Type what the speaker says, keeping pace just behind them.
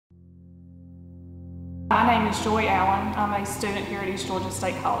My name is Joy Allen. I'm a student here at East Georgia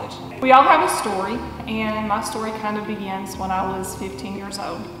State College. We all have a story, and my story kind of begins when I was 15 years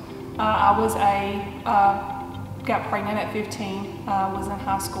old. Got pregnant at 15, was in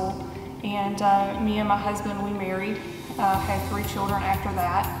high school, and me and my husband, we married, had 3 children after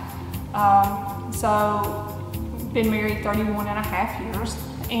that. So, been married 31 and a half years,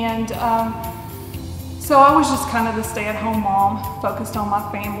 and so I was just kind of the stay-at-home mom, focused on my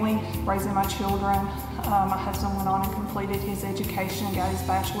family, raising my children. My husband went on and completed his education and got his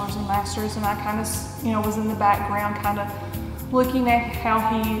bachelor's and master's, and I kind of, was in the background, kind of looking at how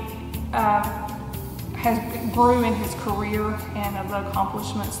he grew in his career and of the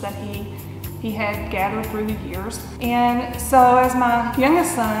accomplishments that he had gathered through the years. And so, as my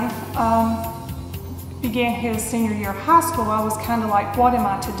youngest son began his senior year of high school, I was kind of like, what am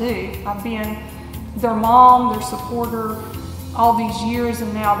I to do? I've been their mom, their supporter, all these years,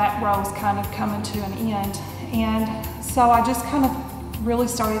 and now that role's kind of coming to an end. And so I just kind of really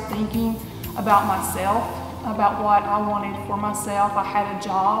started thinking about myself, about what I wanted for myself. I had a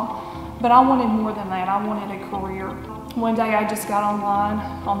job, but I wanted more than that. I wanted a career. One day I just got online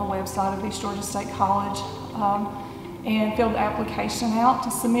on the website of East Georgia State College and filled the application out,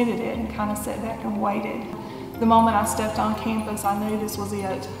 submitted it, and kind of sat back and waited. The moment I stepped on campus, I knew this was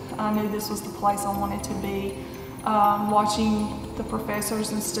it. I knew this was the place I wanted to be. Watching the professors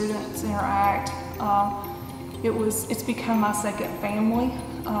and students interact, it's become my second family,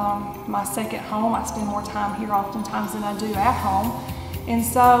 my second home. I spend more time here oftentimes than I do at home. And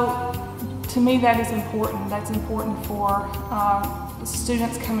so, to me, that is important. That's important for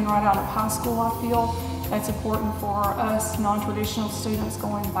students coming right out of high school, I feel. That's important for us non-traditional students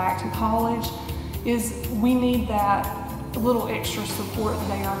going back to college, is we need that little extra support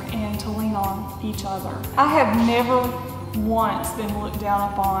there and to lean on each other. I have never once been looked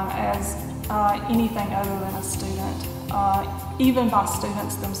down upon as anything other than a student, even by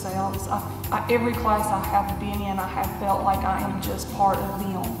students themselves. Every class I have been in, I have felt like I am just part of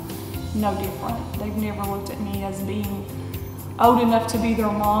them, no different. They've never looked at me as being old enough to be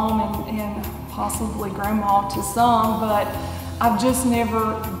their mom and possibly grandma to some, but I've just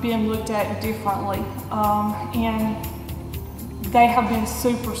never been looked at differently. And they have been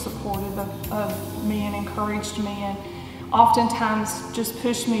super supportive of me and encouraged me, and oftentimes just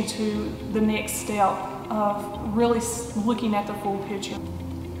pushed me to the next step of really looking at the full picture.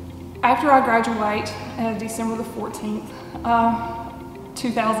 After I graduate, December the 14th,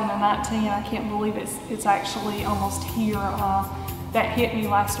 2019, I can't believe it's actually almost here. That hit me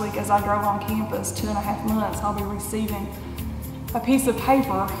last week as I drove on campus. 2.5 months, I'll be receiving a piece of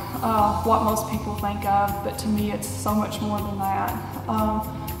paper, what most people think of, but to me it's so much more than that.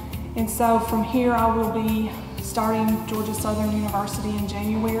 And so from here I will be starting Georgia Southern University in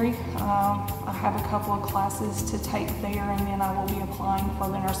January. I have a couple of classes to take there, and then I will be applying for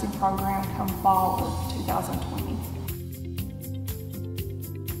the nursing program come fall of 2020.